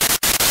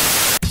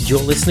You're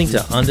listening to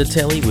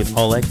Undertelly with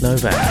Oleg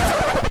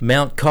Novak,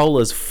 Mount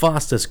Cola's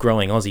fastest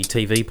growing Aussie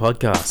TV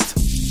podcast.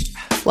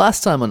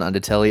 Last time on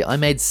Undertelly, I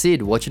made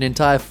Sid watch an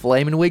entire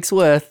flaming week's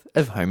worth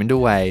of Home and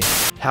Away.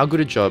 How good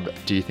a job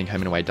do you think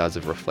Home and Away does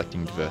of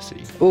reflecting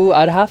diversity? Ooh,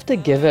 I'd have to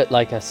give it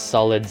like a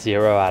solid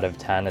 0 out of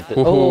 10.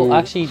 Oh,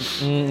 actually,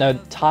 no,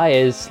 Ty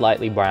is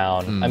slightly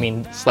brown. I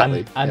mean,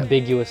 slightly,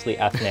 ambiguously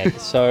ethnic.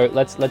 So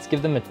let's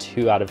give them a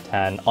 2 out of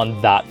 10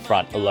 on that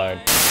front alone.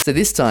 So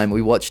this time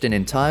we watched an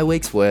entire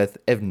week's worth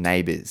of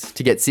Neighbours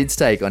to get Sid's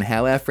take on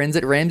how our friends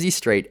at Ramsay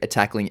Street are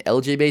tackling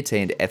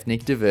LGBT and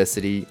ethnic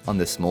diversity on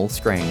the small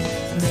screen.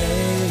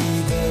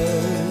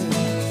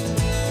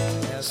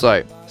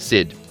 So,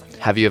 Sid,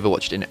 have you ever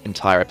watched an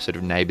entire episode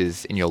of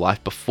Neighbours in your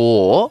life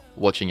before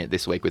watching it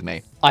this week with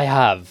me? I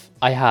have,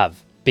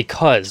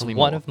 because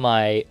one of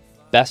my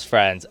best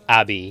friends,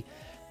 Abby,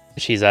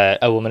 she's a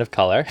woman of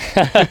color.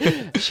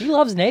 She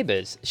loves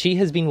Neighbours. She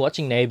has been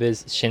watching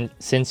Neighbours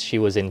since she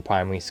was in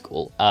primary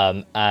school.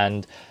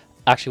 And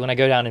actually, when I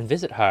go down and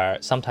visit her,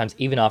 sometimes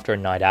even after a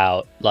night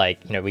out, like,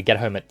 you know, we get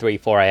home at 3,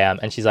 4 a.m.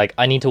 and she's like,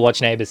 I need to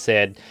watch Neighbours,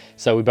 Sid.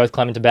 So we both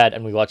climb into bed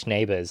and we watch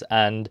Neighbours.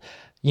 And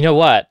you know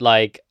what?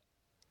 Like,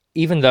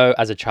 even though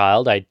as a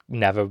child I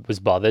never was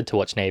bothered to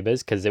watch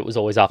Neighbours because it was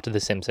always after The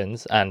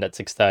Simpsons, and at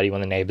 6:30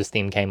 when the Neighbours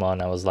theme came on,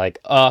 I was like,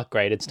 oh,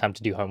 great, it's time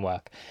to do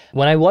homework.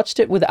 When I watched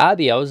it with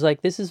Abby, I was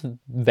like, this is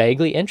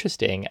vaguely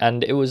interesting.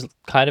 And it was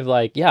kind of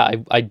like, yeah,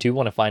 I do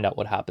want to find out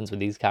what happens with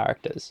these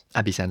characters.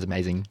 Abby sounds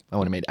amazing. I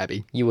want to meet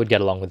Abby. You would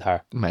get along with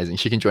her. Amazing.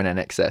 She can join our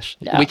next sesh.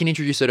 Yeah. We can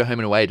introduce her to Home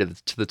and Away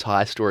to the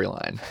Thai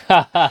storyline.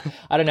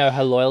 I don't know,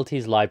 her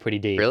loyalties lie pretty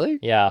deep. Really?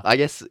 Yeah. I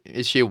guess,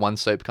 is she a one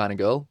soap kind of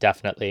girl?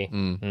 Definitely.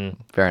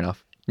 Fair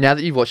enough. Now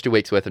that you've watched a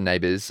week's worth of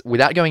Neighbours,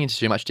 without going into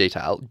too much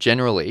detail,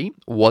 generally,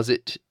 was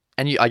it,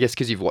 and I guess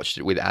because you've watched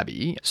it with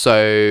Abby,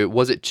 so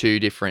was it too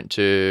different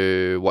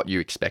to what you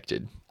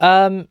expected?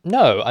 No,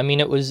 I mean,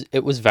 it was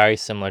very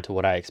similar to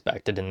what I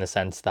expected in the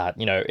sense that,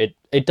 you know,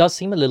 it does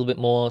seem a little bit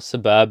more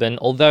suburban,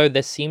 although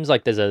there seems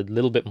like there's a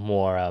little bit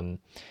more,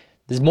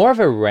 there's more of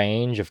a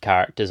range of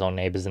characters on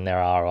Neighbours than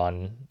there are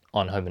on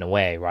Home and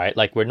Away, right?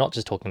 Like, we're not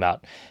just talking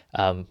about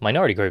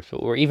minority groups,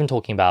 but we're even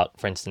talking about,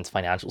 for instance,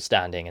 financial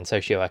standing and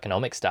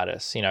socioeconomic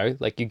status. You know,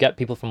 like, you get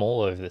people from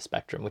all over the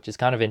spectrum, which is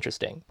kind of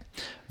interesting.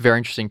 Very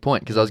interesting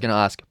point, because I was going to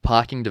ask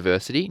parking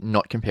diversity,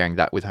 not comparing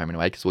that with Home and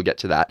Away, because we'll get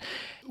to that.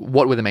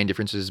 What were the main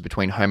differences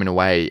between Home and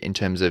Away in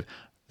terms of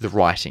the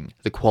writing,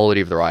 the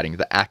quality of the writing,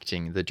 the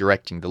acting, the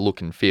directing, the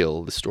look and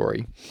feel, the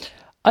story?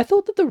 I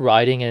thought that the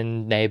writing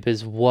in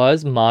Neighbours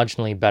was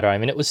marginally better. I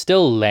mean, it was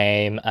still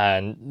lame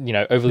and, you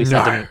know, overly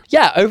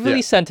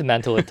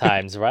sentimental at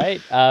times,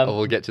 right?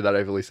 We'll get to that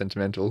overly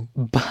sentimental.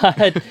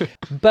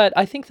 But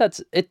I think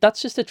that's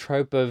just a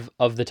trope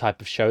of the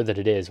type of show that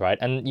it is, right?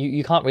 And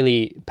you can't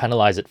really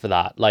penalize it for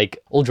that. Like,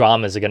 all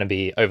dramas are going to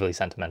be overly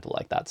sentimental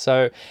like that.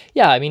 So,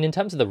 yeah, I mean, in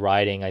terms of the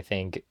writing, I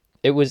think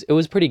it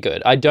was pretty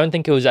good. I don't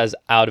think it was as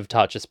out of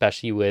touch,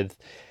 especially with...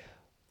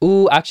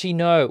 Ooh, actually,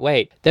 no,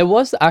 wait. There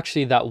was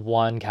actually that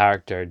one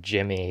character,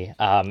 Jimmy,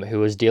 who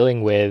was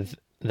dealing with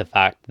the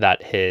fact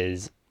that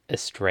his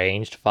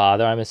estranged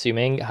father, I'm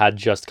assuming, had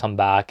just come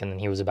back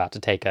and he was about to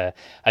take a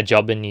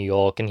job in New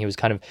York, and he was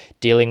kind of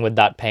dealing with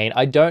that pain.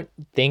 I don't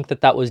think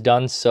that was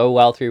done so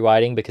well through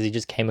writing because he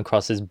just came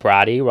across as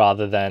bratty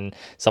rather than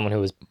someone who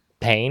was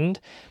pained.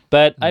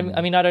 But, I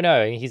mean, I don't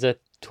know. He's a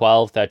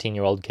 12,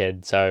 13-year-old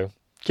kid, so...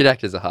 Kid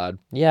actors are hard.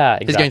 Yeah,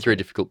 exactly. He's going through a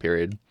difficult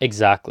period.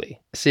 Exactly.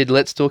 Sid,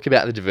 let's talk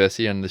about the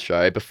diversity on the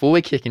show. Before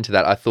we kick into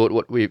that, I thought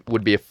what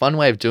would be a fun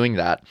way of doing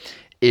that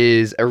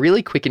is a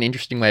really quick and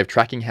interesting way of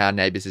tracking how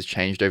Neighbours has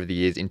changed over the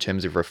years in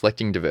terms of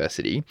reflecting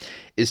diversity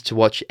is to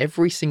watch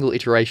every single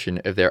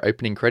iteration of their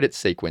opening credits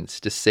sequence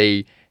to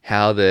see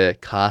how the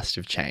cast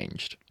have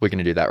changed. We're going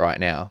to do that right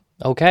now.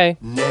 Okay.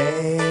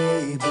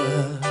 Neighbours,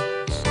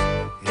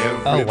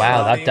 oh,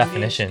 wow, that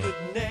definition.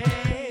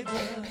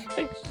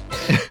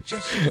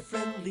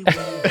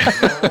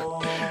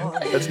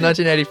 That's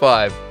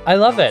 1985. I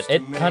love it.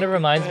 It kind of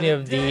reminds me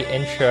of the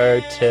intro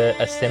to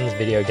a Sims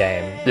video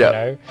game. Yep. You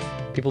know,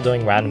 people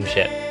doing random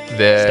shit.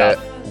 There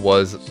stuff.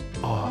 was...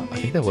 Oh, I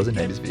think there was a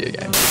Neighbours video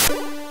game.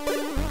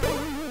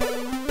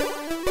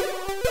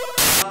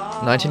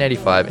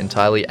 1985,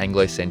 entirely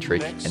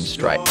Anglo-centric and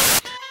straight.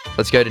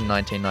 Let's go to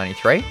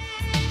 1993.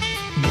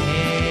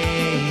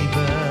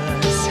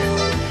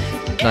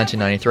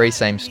 1993,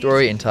 same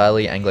story,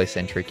 entirely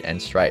Anglo-centric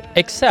and straight.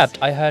 Except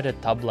I heard a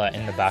tabla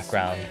in the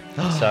background.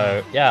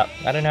 So, yeah,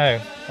 I don't know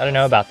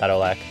about that,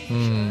 Oleg.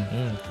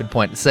 Good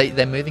point. See,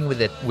 they're moving with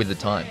the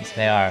times.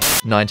 They are.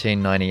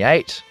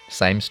 1998,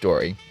 same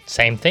story.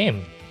 Same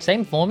theme.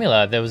 Same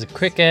formula. There was a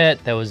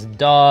cricket, there was a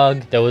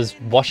dog, there was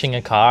washing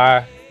a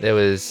car. There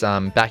was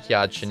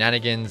backyard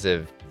shenanigans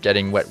of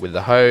getting wet with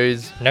the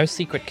hose. No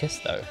secret kiss,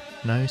 though.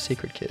 No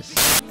secret kiss.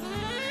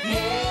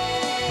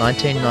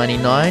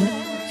 1999,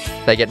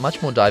 they get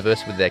much more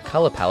diverse with their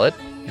colour palette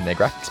in their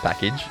graphics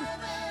package.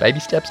 Baby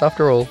steps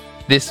after all.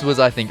 This was,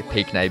 I think,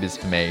 peak Neighbours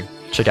for me.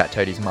 Check out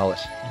Toadie's mullet.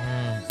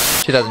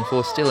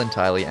 2004, still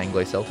entirely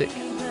Anglo-Celtic.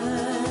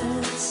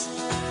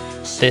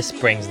 This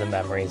brings the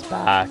memories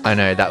back. I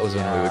know, that was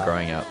when we were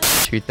growing up.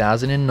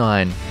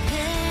 2009.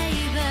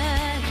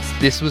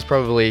 This was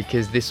probably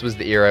because this was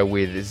the era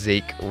with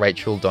Zeke,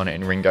 Rachel, Donna,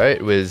 and Ringo.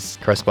 It was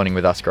corresponding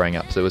with us growing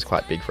up, so it was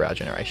quite big for our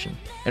generation.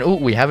 And oh,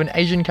 we have an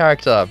Asian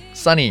character,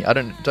 Sunny. I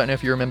don't know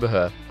if you remember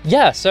her.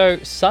 Yeah, so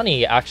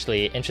Sunny,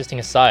 actually, interesting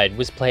aside,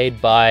 was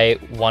played by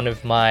one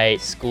of my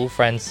school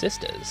friend's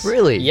sisters.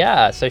 Really?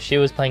 Yeah, so she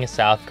was playing a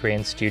South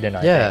Korean student,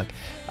 I think.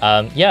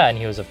 And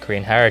he was of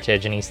Korean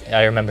heritage, and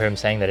I remember him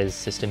saying that his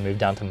sister moved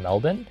down to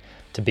Melbourne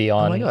to be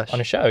on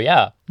a show,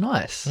 yeah.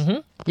 Nice. Mm-hmm.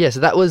 Yeah, so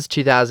that was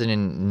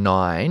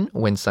 2009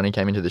 when Sunny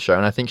came into the show,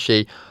 and I think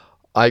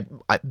I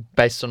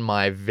based on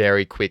my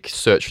very quick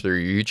search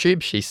through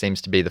YouTube, she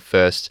seems to be the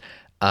first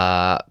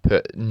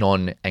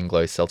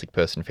non-Anglo-Celtic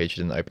person featured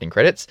in the opening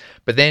credits.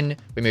 But then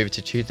we moved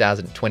to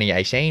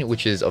 2018,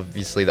 which is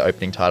obviously the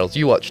opening titles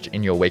you watched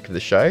in your week of the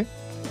show.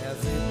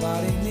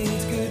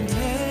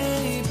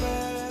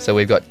 So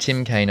we've got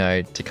Tim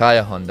Kano,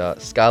 Takaya Honda,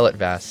 Scarlett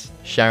Vass,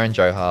 Sharon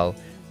Johal,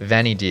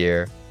 Vanny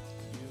Deer,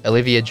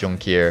 Olivia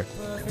Jonkir.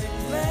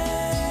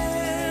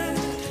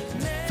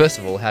 First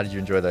of all, how did you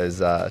enjoy those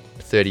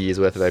 30 years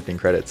worth of opening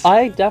credits?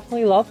 I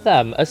definitely love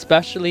them,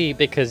 especially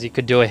because you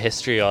could do a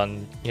history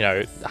on,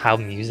 how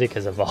music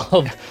has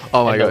evolved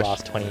in the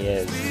last 20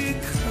 years.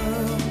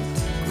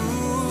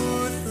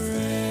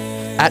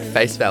 At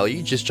face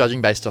value, just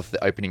judging based off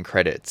the opening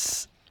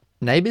credits,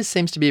 Neighbours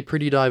seems to be a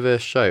pretty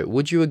diverse show.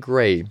 Would you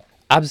agree?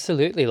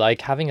 Absolutely.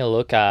 Like, having a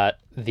look at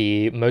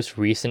the most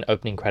recent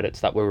opening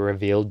credits that were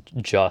revealed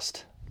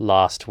just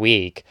last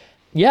week,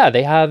 yeah,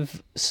 they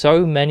have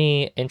so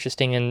many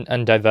interesting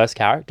and diverse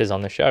characters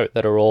on the show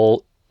that are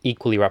all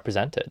equally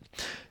represented.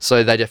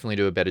 So they definitely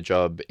do a better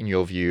job, in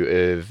your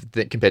view,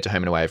 compared to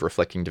Home and Away, of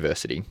reflecting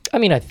diversity. I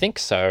mean, I think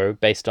so,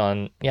 based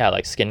on,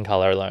 like skin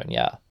color alone,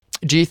 yeah.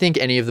 Do you think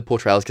any of the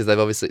portrayals, because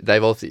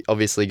they've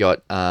obviously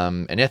got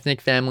an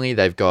ethnic family,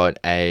 they've got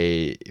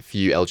a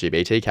few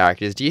LGBT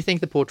characters, do you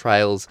think the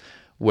portrayals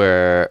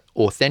were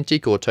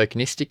authentic or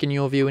tokenistic in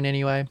your view in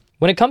any way?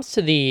 When it comes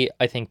to the,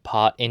 I think,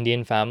 part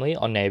Indian family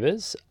on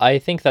Neighbours, I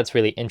think that's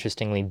really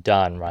interestingly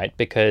done, right?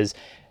 Because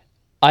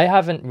I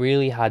haven't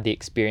really had the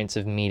experience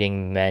of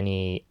meeting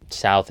many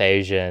South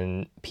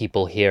Asian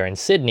people here in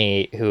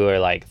Sydney who are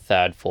like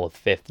third, fourth,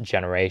 fifth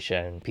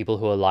generation, people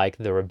who are like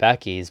the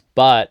Rebeckys,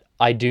 but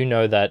I do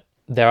know that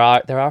there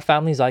are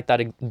families like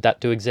that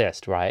do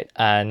exist, right?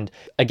 And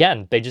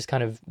again, they just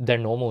they're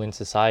normal in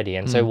society.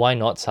 And so why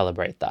not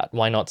celebrate that?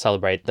 Why not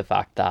celebrate the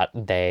fact that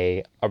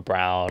they are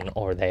brown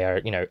or they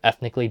are,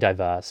 ethnically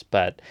diverse,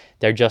 but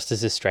they're just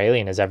as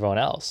Australian as everyone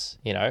else,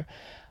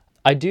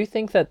 I do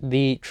think that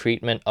the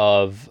treatment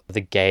of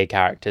the gay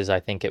characters, I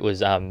think it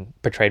was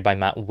portrayed by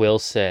Matt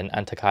Wilson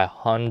and Takaya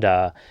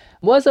Honda,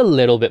 was a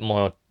little bit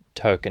more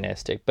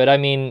tokenistic, but I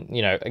mean,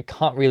 I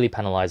can't really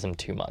penalize them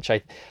too much.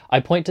 I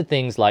point to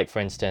things like, for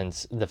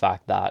instance, the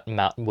fact that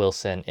Matt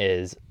Wilson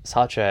is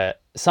such a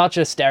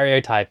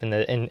stereotype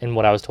in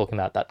what I was talking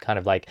about, that kind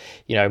of like,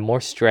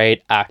 more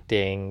straight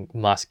acting,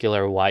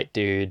 muscular white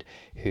dude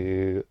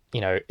who,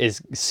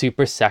 is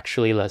super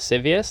sexually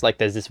lascivious. Like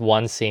there's this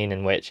one scene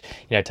in which,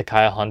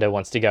 Takaya Honda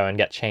wants to go and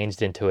get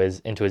changed into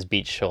his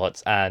beach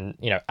shorts, and,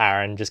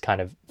 Aaron just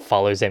kind of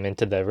follows him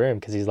into the room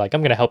because he's like,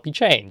 I'm going to help you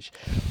change.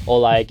 Or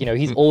like,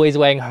 he's always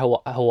wearing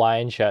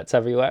Hawaiian shirts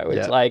everywhere.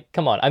 It's like,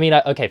 come on. I mean,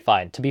 okay,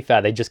 fine. To be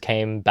fair, they just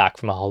came back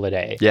from a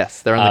holiday.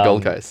 Yes, they're on the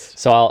Gold Coast.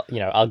 So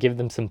I'll give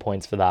them some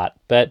points for that.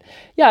 But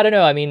yeah, I don't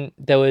know. I mean,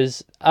 there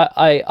was,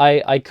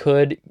 I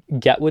could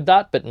get with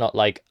that, but not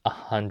like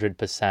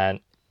 100%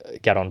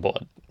 get on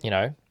board,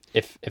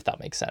 if that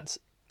makes sense.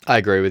 I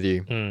agree with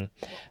you.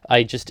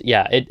 I just,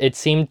 it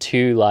seemed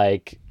too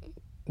like,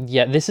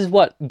 this is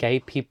what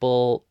gay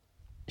people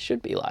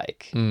should be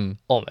like,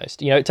 almost.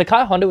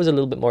 Takaya Honda was a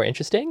little bit more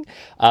interesting,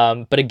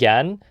 but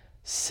again,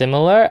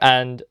 similar,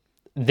 and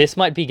this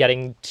might be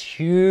getting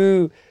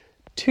too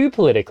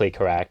politically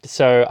correct.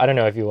 So I don't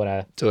know if you want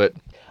to do it.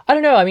 I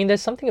don't know. I mean,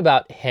 there's something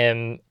about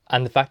him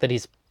and the fact that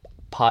he's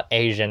part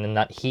Asian and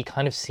that he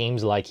kind of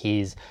seems like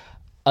he's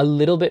a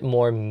little bit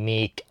more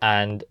meek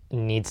and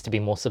needs to be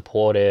more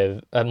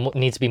supportive,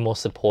 needs to be more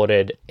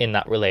supported in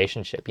that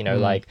relationship.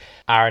 Like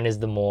Aaron is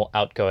the more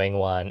outgoing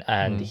one,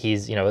 and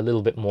he's, a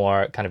little bit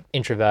more kind of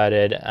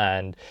introverted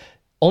and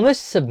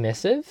almost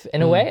submissive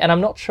in a way. And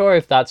I'm not sure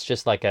if that's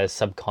just like a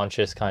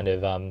subconscious kind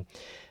of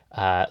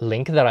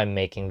link that I'm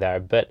making there,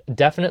 but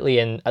definitely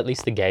in at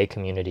least the gay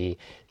community,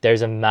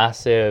 there's a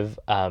massive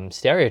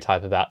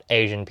stereotype about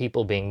Asian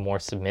people being more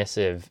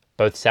submissive,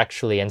 both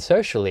sexually and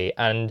socially.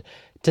 And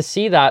to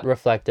see that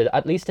reflected,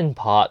 at least in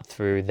part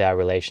through their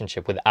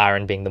relationship, with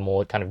Aaron being the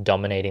more kind of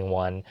dominating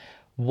one,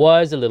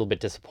 was a little bit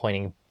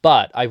disappointing.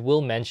 But I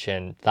will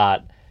mention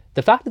that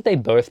the fact that they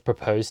both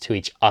proposed to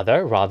each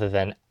other rather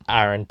than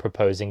Aaron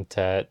proposing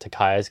to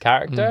Kaya's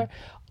character,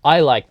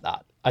 I like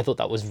that. I thought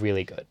that was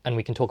really good, and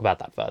we can talk about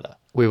that further.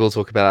 We will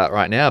talk about that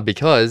right now,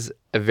 because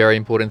a very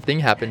important thing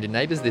happened in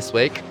Neighbours this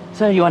week.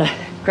 So you want to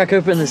crack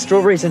open the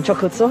strawberries and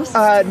chocolate sauce?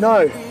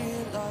 No.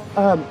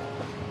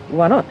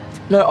 Why not?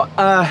 No,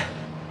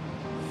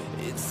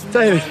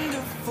 David,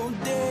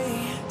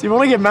 Do you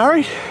want to get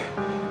married?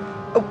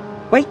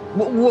 Wait,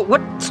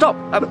 what? Stop.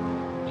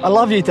 I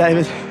love you,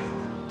 David.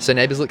 So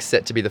Neighbours looks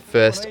set to be the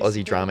first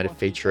Aussie drama to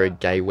feature a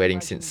gay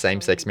wedding since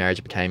same-sex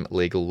marriage became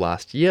legal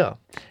last year.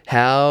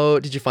 How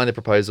did you find the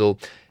proposal?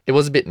 It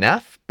was a bit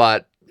naff,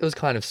 but it was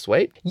kind of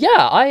sweet.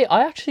 Yeah, I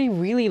actually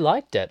really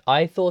liked it.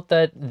 I thought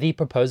that the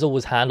proposal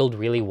was handled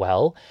really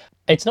well.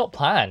 It's not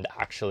planned,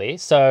 actually.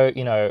 So,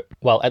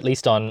 well, at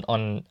least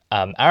on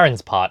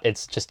Aaron's part,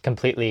 it's just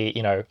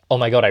completely, oh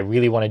my God, I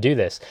really want to do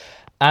this.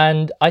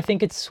 And I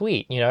think it's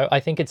sweet, I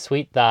think it's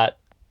sweet that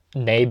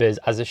Neighbours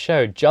as a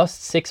show,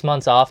 just 6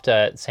 months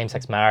after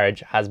same-sex marriage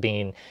has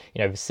been,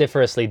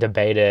 vociferously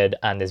debated,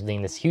 and there's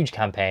been this huge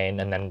campaign,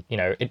 and then,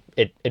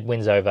 it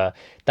wins over,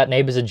 that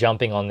Neighbours are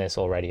jumping on this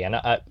already. And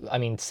I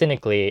mean,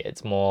 cynically,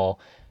 it's more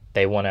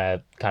they want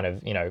to kind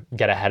of,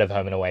 get ahead of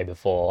Home and Away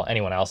before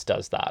anyone else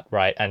does that,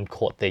 right? And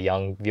court the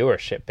young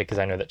viewership, because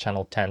I know that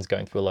Channel 10's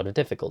going through a lot of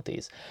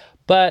difficulties.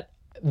 But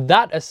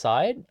that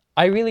aside,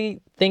 I really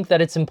think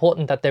that it's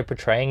important that they're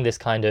portraying this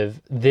kind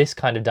of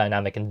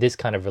dynamic and this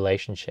kind of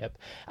relationship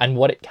and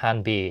what it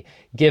can be,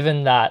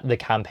 given that the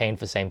campaign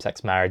for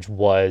same-sex marriage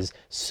was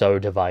so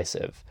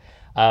divisive.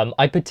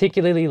 I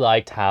particularly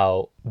liked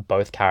how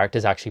both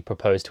characters actually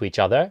proposed to each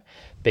other,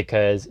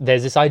 because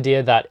there's this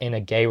idea that in a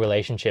gay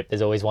relationship,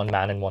 there's always one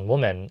man and one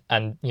woman,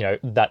 and,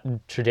 that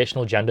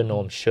traditional gender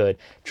norms should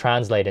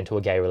translate into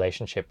a gay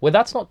relationship. Well,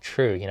 that's not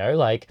true,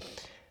 like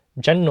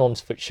gender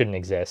norms shouldn't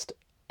exist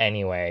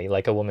anyway.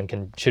 Like a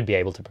woman should be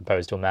able to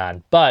propose to a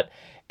man. But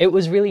it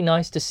was really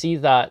nice to see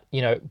that,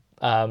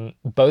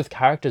 both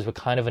characters were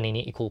kind of on an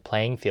equal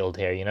playing field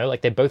here,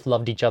 like they both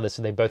loved each other,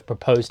 so they both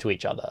proposed to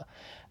each other.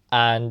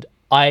 And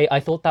I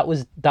thought that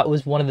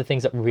was one of the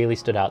things that really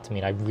stood out to me,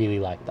 and I really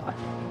liked that.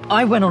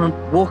 I went on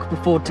a walk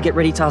before to get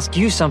ready to ask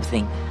you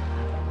something.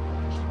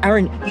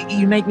 Aaron,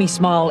 you make me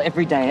smile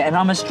every day, and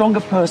I'm a stronger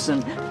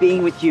person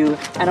being with you,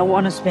 and I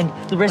want to spend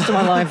the rest of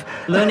my life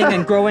learning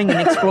and growing and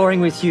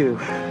exploring with you.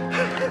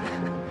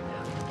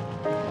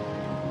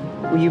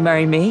 Will you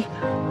marry me?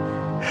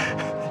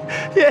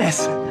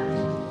 Yes.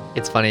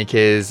 It's funny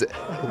because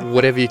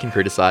whatever you can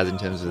criticize in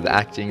terms of the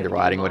acting, the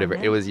writing, whatever,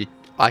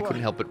 I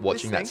couldn't help but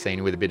watching that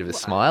scene with a bit of a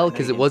smile,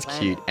 because it was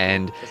cute.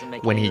 And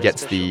when he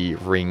gets the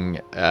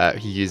ring,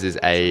 he uses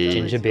a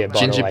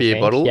ginger beer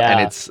bottle, yeah.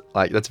 and it's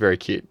like, that's very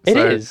cute. It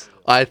is.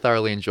 I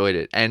thoroughly enjoyed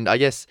it. And I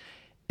guess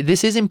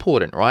this is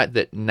important, right?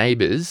 That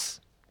Neighbours,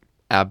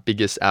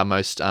 our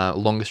most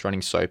longest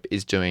running soap,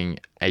 is doing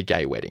a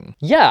gay wedding.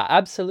 Yeah,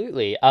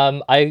 absolutely.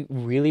 I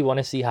really want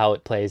to see how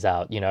it plays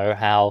out,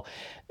 how...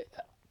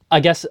 I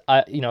guess,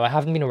 I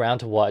haven't been around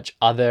to watch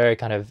other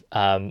kind of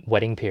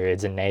wedding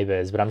periods in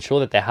Neighbours, but I'm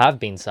sure that there have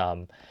been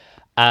some.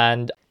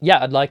 And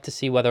yeah, I'd like to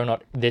see whether or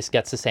not this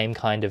gets the same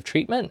kind of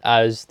treatment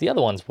as the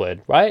other ones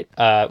would, right?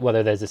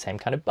 Whether there's the same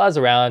kind of buzz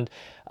around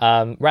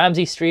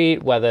Ramsay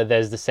Street, whether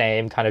there's the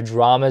same kind of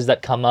dramas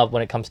that come up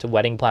when it comes to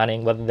wedding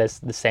planning, whether there's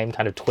the same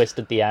kind of twist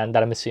at the end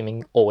that I'm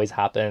assuming always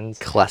happens.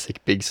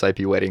 Classic big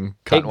soapy wedding.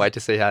 Can't wait to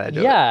see how they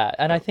do it. Yeah,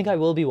 and I think I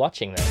will be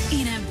watching this.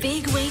 In a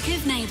big week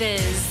of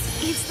Neighbours,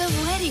 it's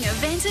the wedding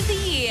event of the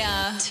year.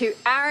 To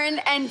Aaron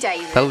and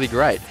David. That'll be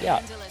great.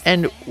 Yeah.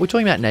 And we're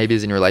talking about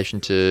Neighbours in relation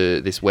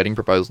to this wedding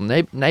proposal.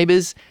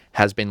 Neighbours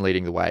has been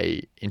leading the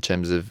way in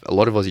terms of a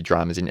lot of Aussie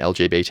dramas in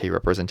LGBT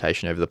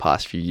representation over the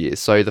past few years.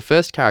 So the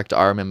first character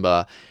I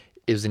remember,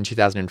 it was in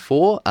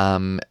 2004.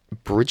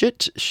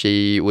 Bridget,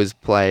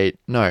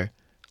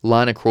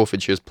 Lana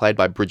Crawford, she was played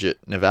by Bridget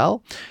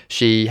Novell.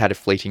 She had a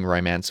fleeting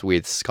romance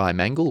with Sky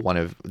Mangle, one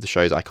of the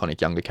show's iconic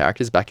younger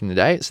characters back in the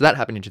day. So that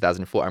happened in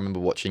 2004. I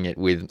remember watching it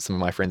with some of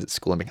my friends at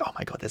school and being, oh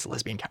my God, there's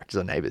lesbian characters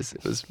on Neighbours.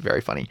 It was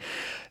very funny.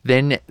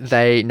 Then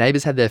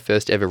Neighbours had their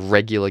first ever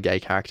regular gay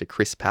character,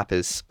 Chris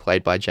Pappas,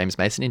 played by James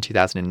Mason in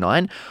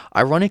 2009.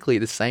 Ironically,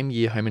 the same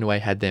year Home and Away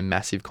had their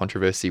massive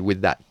controversy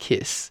with that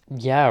kiss.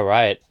 Yeah,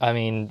 right. I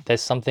mean,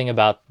 there's something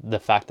about the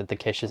fact that the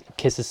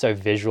kiss is so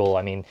visual.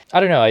 I mean,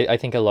 I don't know. I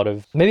think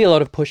maybe a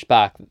lot of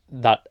pushback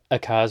that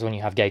occurs when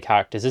you have gay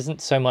characters isn't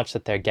so much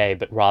that they're gay,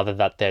 but rather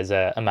that there's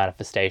a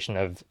manifestation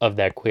of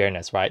their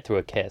queerness, right, through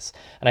a kiss.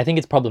 And I think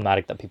it's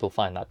problematic that people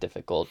find that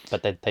difficult,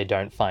 but that they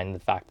don't find the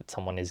fact that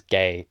someone is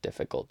gay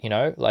difficult,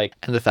 like...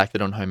 And the fact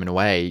that on Home and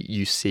Away,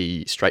 you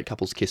see straight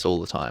couples kiss all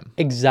the time.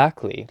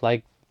 Exactly.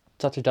 Like,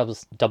 such a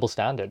double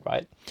standard,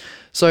 right?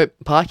 So,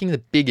 parking the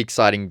big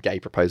exciting gay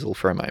proposal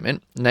for a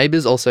moment,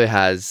 Neighbours also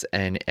has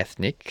an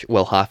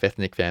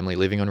half-ethnic family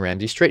living on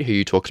Ramsay Street, who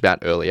you talked about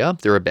earlier,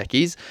 the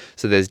Rebeckys.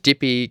 So there's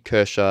Dippy,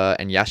 Kershaw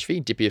and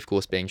Yashvi. Dippy, of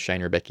course, being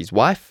Shane Rebecki's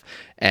wife,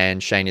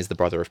 and Shane is the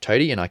brother of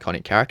Toadie, an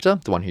iconic character,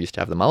 the one who used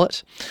to have the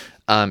mullet.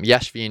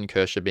 Yashvi and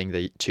Kershaw being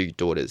the two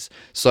daughters.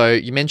 So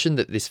you mentioned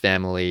that this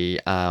family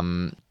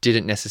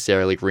didn't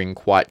necessarily ring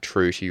quite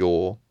true to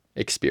your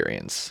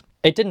experience.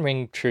 It didn't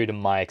ring true to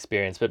my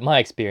experience, but my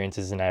experience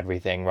isn't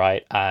everything,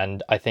 right?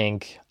 And I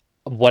think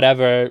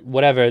whatever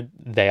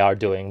they are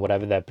doing,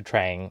 whatever they're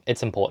portraying,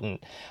 it's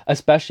important,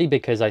 especially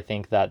because I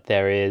think that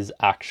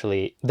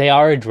they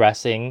are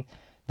addressing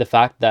the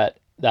fact that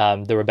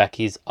the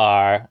Rebeckys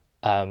are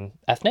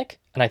ethnic,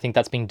 and I think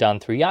that's being done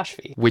through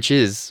Yashvi. Which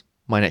is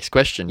my next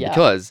question, Yeah.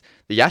 because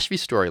the Yashvi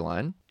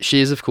storyline,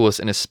 she is, of course,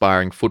 an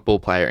aspiring football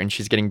player, and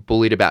she's getting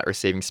bullied about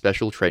receiving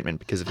special treatment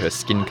because of her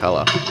skin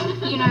colour.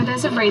 You know,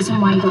 there's a reason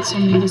why you got so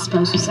many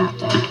disposals out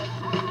there.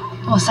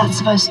 What's that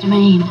supposed to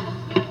mean?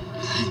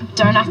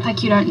 Don't act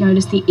like you don't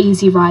notice the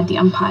easy ride the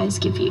umpires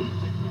give you.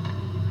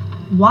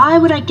 Why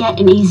would I get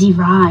an easy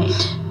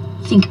ride?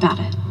 Think about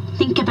it.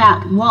 Think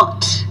about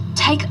what?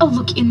 Take a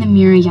look in the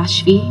mirror,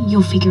 Yashvi.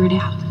 You'll figure it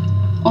out.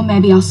 Or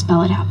maybe I'll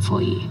spell it out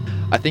for you.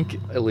 I think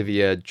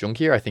Olivia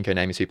Junkier, I think her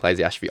name is, who plays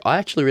Yashvi, I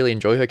actually really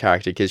enjoy her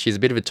character because she's a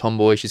bit of a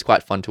tomboy. She's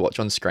quite fun to watch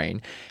on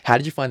screen. How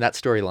did you find that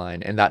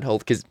storyline and that whole...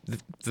 Because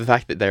the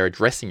fact that they're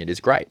addressing it is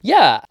great.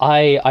 Yeah,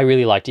 I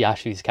really liked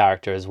Yashvi's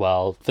character as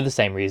well, for the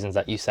same reasons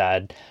that you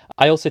said.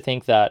 I also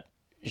think that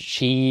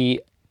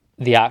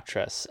the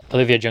actress,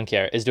 Olivia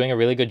Junkier, is doing a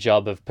really good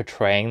job of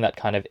portraying that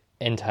kind of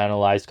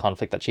internalized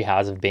conflict that she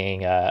has of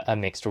being a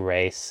mixed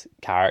race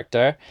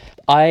character.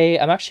 I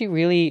am actually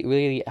really,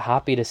 really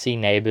happy to see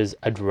Neighbours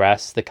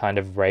address the kind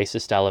of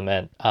racist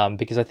element,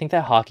 because I think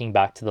they're harking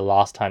back to the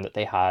last time that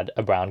they had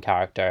a brown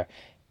character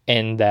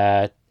in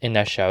their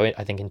show,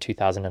 I think in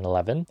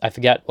 2011. I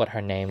forget what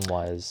her name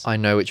was. I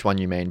know which one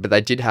you mean, but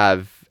they did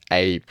have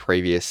a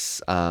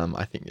previous,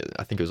 I think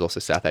it was also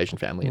South Asian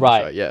family in the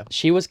show, yeah.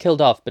 She was killed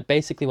off, but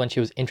basically when she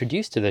was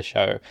introduced to the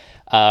show,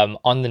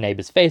 on the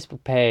Neighbours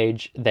Facebook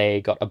page,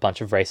 they got a bunch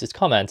of racist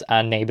comments,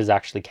 and Neighbours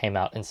actually came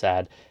out and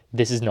said,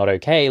 this is not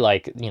okay.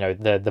 Like, you know,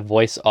 the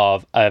voice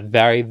of a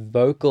very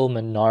vocal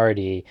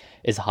minority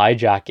is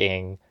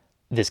hijacking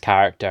this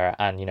character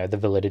and, you know, the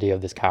validity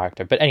of this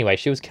character. But anyway,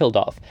 she was killed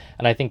off.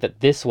 And I think that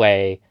this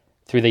way,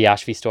 through the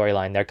Yashvi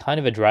storyline, they're kind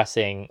of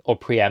addressing or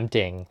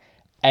preempting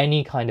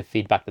any kind of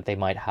feedback that they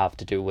might have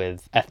to do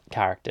with ethnic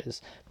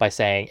characters by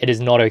saying it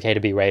is not okay to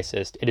be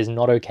racist. It is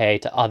not okay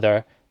to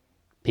other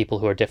people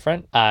who are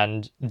different.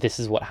 And this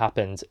is what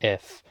happens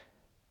if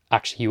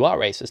actually you are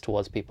racist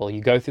towards people.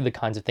 You go through the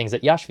kinds of things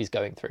that Yashvi's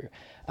going through.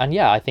 And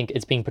yeah, I think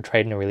it's being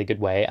portrayed in a really good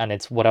way. And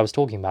it's what I was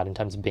talking about in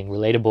terms of being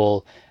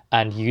relatable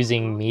and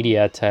using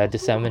media to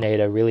disseminate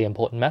a really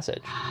important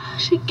message.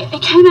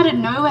 It came out of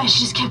nowhere. She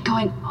just kept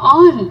going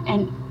on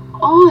and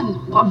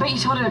on. Well, I bet you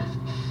told her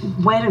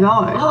where to go.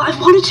 Well, I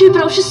wanted to,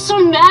 but I was just so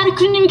mad I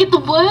couldn't even get the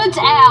words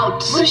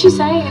out. What is she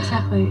saying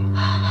exactly?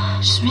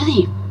 Just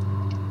really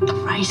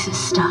Racist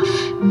stuff.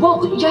 Well,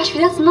 Yashvi,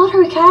 that's not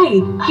okay.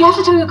 You have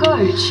to tell your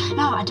coach.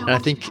 No, I don't. And I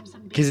think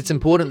because it's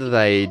important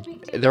that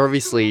they're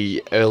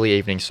obviously early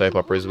evening soap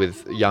operas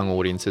with young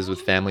audiences,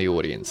 with family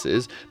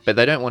audiences, but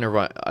they don't want to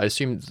run. I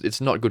assume it's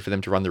not good for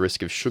them to run the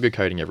risk of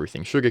sugarcoating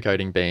everything.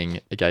 Sugarcoating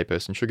being a gay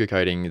person,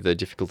 sugarcoating the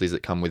difficulties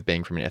that come with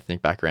being from an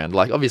ethnic background.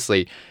 Like,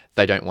 obviously,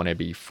 they don't want to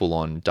be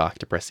full-on dark,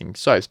 depressing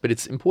soaps, but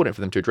it's important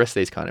for them to address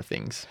these kind of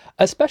things.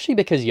 Especially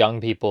because young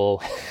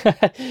people,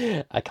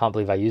 I can't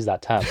believe I used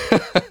that term,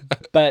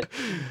 but,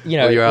 you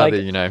know, well, you're like,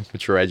 the,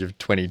 mature age of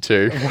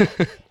 22.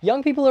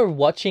 young people are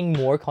watching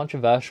more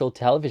controversial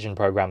television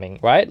programming,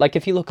 right? Like,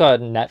 if you look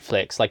at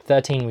Netflix, like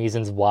 13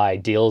 Reasons Why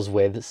deals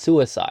with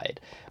suicide,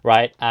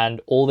 right?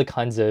 And all the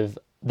kinds of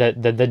the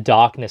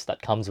darkness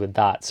that comes with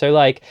that. So,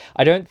 like,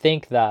 I don't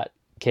think that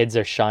kids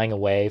are shying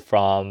away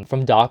from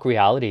dark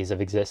realities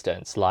of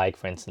existence, like,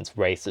 for instance,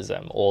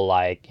 racism, or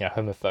like,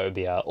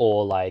 homophobia,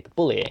 or like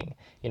bullying,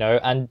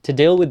 and to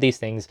deal with these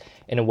things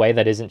in a way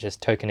that isn't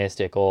just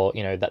tokenistic, or,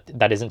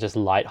 that isn't just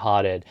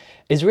lighthearted,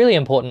 is really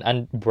important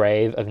and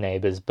brave of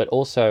Neighbours, but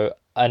also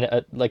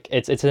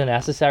it's a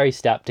necessary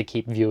step to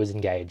keep viewers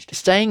engaged.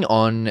 Staying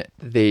on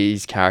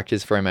these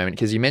characters for a moment,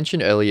 because you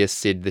mentioned earlier,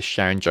 Sid, the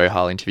Sharon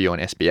Johal interview on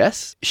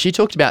SBS. She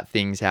talked about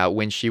things, how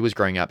when she was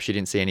growing up, she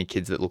didn't see any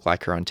kids that looked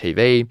like her on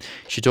TV.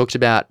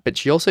 But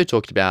she also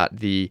talked about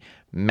the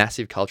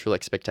massive cultural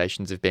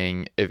expectations of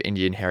being of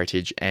Indian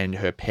heritage, and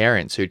her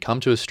parents who'd come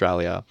to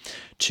Australia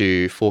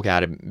to fork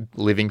out a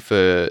living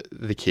for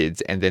the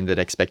kids, and then that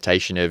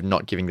expectation of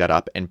not giving that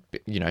up and,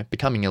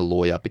 becoming a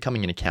lawyer,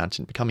 becoming an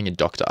accountant, becoming a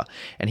doctor.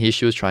 And here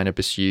she was trying to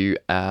pursue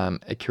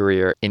a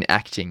career in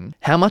acting.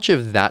 How much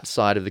of that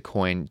side of the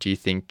coin do you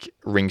think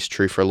rings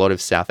true for a lot of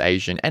South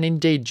Asian and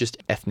indeed just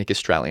ethnic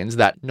Australians,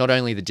 that not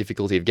only the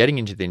difficulty of getting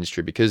into the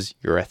industry because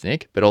you're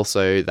ethnic, but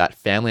also that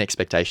family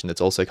expectation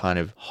that's also kind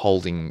of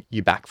holding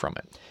you back from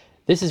it?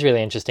 This is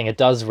really interesting. It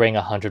does ring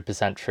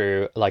 100%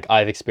 true. Like,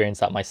 I've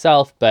experienced that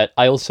myself, but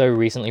I also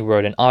recently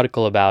wrote an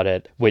article about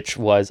it, which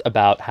was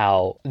about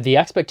how the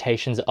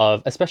expectations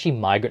of especially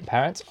migrant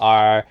parents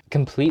are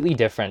completely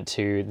different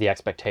to the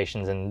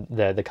expectations and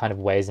the kind of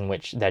ways in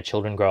which their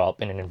children grow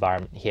up in an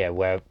environment here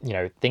where,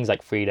 things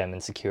like freedom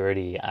and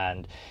security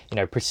and,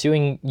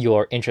 pursuing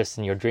your interests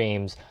and your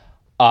dreams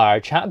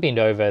are championed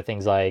over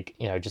things like,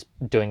 just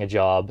doing a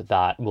job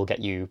that will get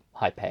you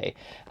high pay.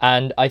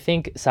 And I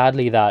think,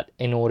 sadly, that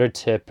in order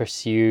to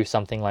pursue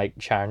something like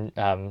Sharon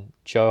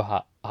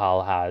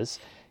Johal has,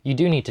 you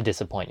do need to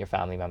disappoint your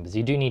family members.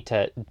 You do need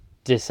to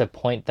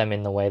disappoint them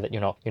in the way that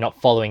you're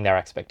not following their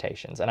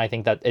expectations. And I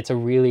think that it's a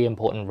really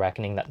important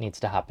reckoning that needs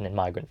to happen in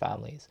migrant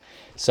families.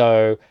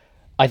 So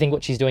I think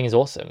what she's doing is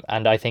awesome.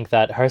 And I think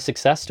that her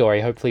success story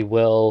hopefully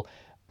will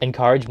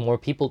encourage more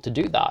people to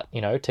do that,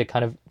 you know, to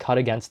kind of cut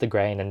against the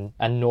grain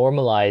and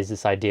normalize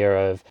this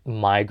idea of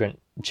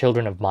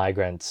children of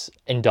migrants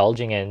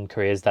indulging in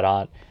careers that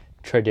aren't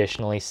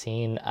traditionally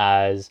seen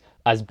as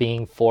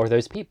being for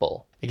those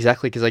people.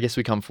 Exactly, because I guess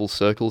we come full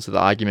circle to the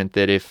argument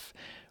that if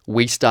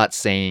we start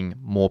seeing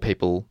more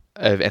people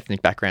of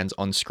ethnic backgrounds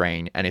on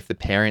screen, and if the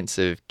parents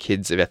of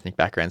kids of ethnic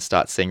backgrounds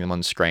start seeing them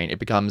on screen, it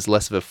becomes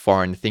less of a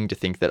foreign thing to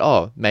think that,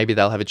 oh, maybe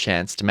they'll have a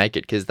chance to make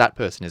it because that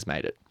person has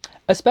made it.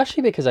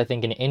 Especially because I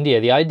think in India,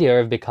 the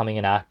idea of becoming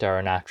an actor or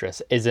an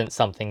actress isn't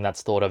something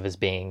that's thought of as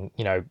being,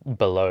 you know,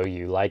 below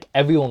you. Like,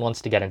 everyone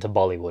wants to get into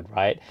Bollywood,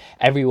 right?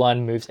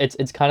 Everyone moves.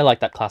 It's kind of like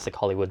that classic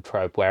Hollywood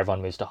trope where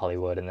everyone moves to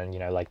Hollywood and then, you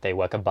know, like they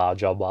work a bar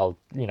job while,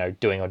 you know,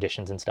 doing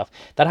auditions and stuff.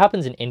 That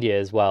happens in India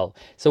as well.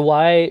 So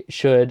why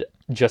should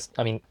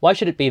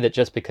it be that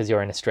just because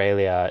you're in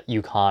Australia,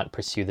 you can't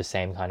pursue the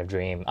same kind of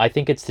dream? I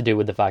think it's to do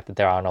with the fact that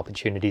there aren't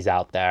opportunities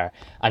out there.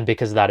 And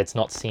because of that, it's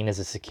not seen as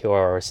a secure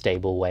or a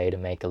stable way to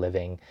make a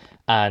living.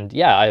 And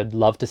yeah, I'd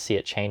love to see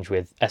it change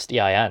with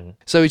SDIN.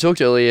 So we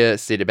talked earlier,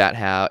 Sid, about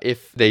how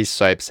if these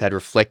soaps had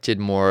reflected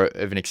more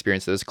of an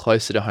experience that was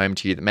closer to home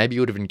to you, that maybe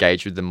you would have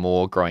engaged with them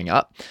more growing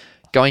up.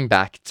 Going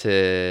back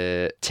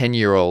to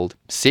 10-year-old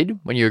Sid,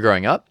 when you were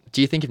growing up,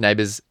 do you think if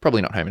Neighbours,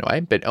 probably not Home and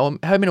Away, but Home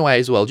and Away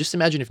as well, just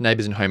imagine if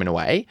Neighbours and Home and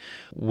Away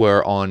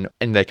were on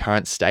in their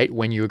current state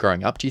when you were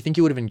growing up, do you think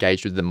you would have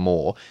engaged with them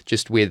more,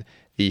 just with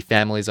the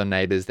families on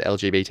Neighbours, the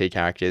LGBT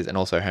characters, and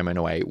also Home and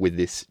Away with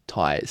this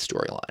Thai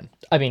storyline?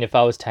 I mean, if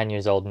I was 10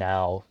 years old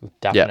now,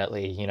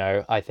 definitely, you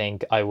know, I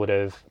think I would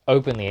have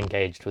openly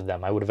engaged with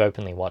them. I would have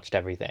openly watched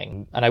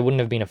everything, and I wouldn't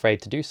have been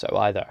afraid to do so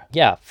either.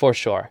 Yeah, for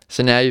sure.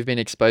 So now you've been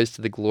exposed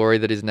to the glory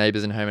that is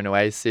Neighbours and Home and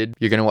Away, Sid.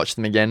 You're going to watch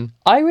them again?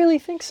 I really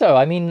think so.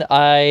 I mean,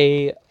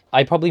 I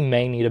probably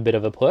may need a bit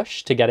of a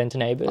push to get into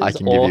Neighbours. I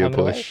can give you a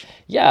push.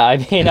 Yeah, I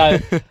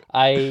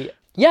mean,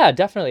 yeah,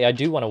 definitely. I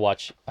do want to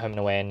watch Home and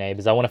Away and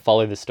Neighbours. I want to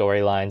follow the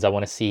storylines. I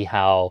want to see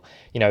how,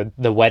 you know,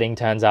 the wedding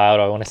turns out.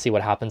 I want to see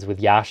what happens with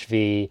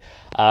Yashvi.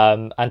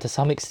 And to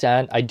some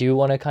extent, I do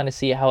want to kind of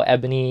see how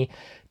Ebony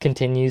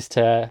continues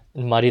to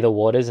muddy the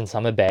waters in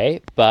Summer Bay.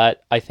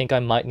 But I think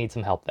I might need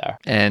some help there.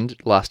 And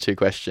last two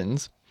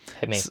questions.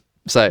 Hit me.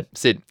 So,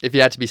 Sid, if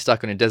you had to be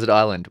stuck on a desert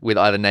island with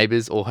either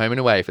Neighbours or Home and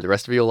Away for the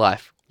rest of your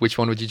life, which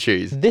one would you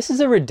choose? This is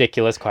a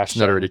ridiculous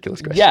question. Not a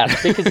ridiculous question.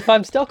 Yes, because if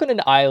I'm stuck on an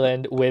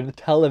island with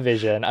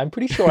television, I'm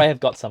pretty sure I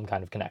have got some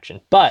kind of connection.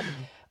 But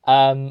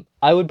I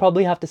would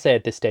probably have to say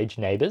at this stage,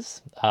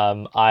 Neighbours.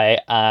 I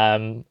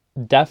am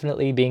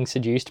definitely being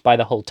seduced by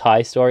the whole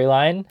Thai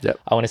storyline. Yep.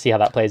 I want to see how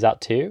that plays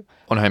out too.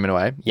 On Home and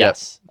Away?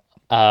 Yes. Yep.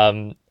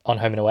 On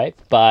Home and Away.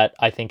 But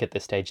I think at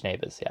this stage,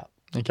 Neighbours, yeah.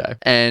 Okay.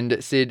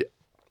 And Sid,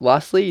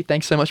 lastly,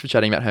 thanks so much for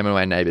chatting about Home and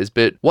Away and Neighbours,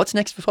 but what's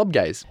next for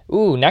Fobgaze?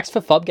 Ooh, next for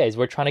Fobgaze,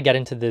 we're trying to get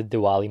into the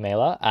Diwali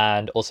Mela,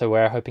 and also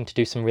we're hoping to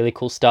do some really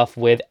cool stuff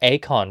with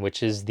ACON,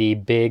 which is the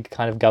big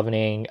kind of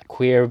governing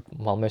queer,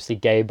 well, mostly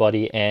gay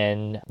body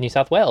in New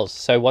South Wales.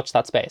 So watch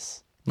that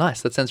space.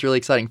 Nice. That sounds really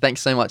exciting.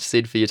 Thanks so much,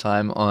 Sid, for your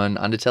time on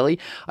Undertelly.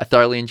 I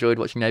thoroughly enjoyed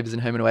watching Neighbours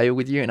and Home and Away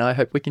with you, and I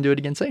hope we can do it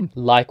again soon.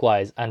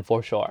 Likewise, and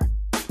for sure.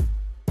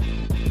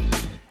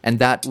 And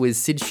that was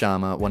Sid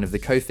Sharma, one of the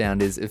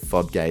co-founders of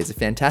Fobgaze, a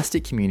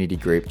fantastic community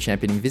group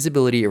championing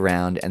visibility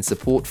around and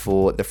support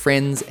for the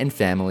friends and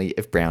family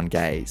of brown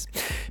gays.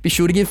 Be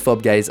sure to give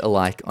Fobgaze a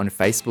like on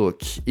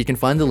Facebook. You can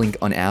find the link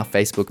on our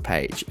Facebook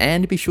page.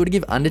 And be sure to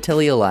give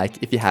Undertelly a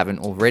like if you haven't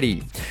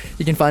already.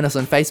 You can find us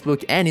on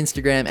Facebook and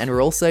Instagram, and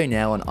we're also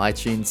now on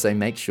iTunes, so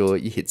make sure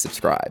you hit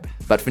subscribe.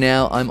 But for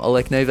now, I'm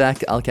Oleg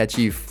Novak. I'll catch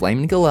you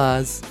flaming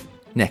galahs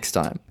next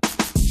time.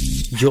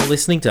 You're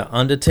listening to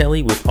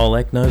Undertelly with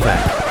Oleg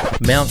Novak,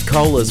 Mount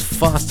Cola's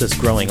fastest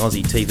growing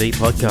Aussie TV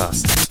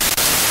podcast.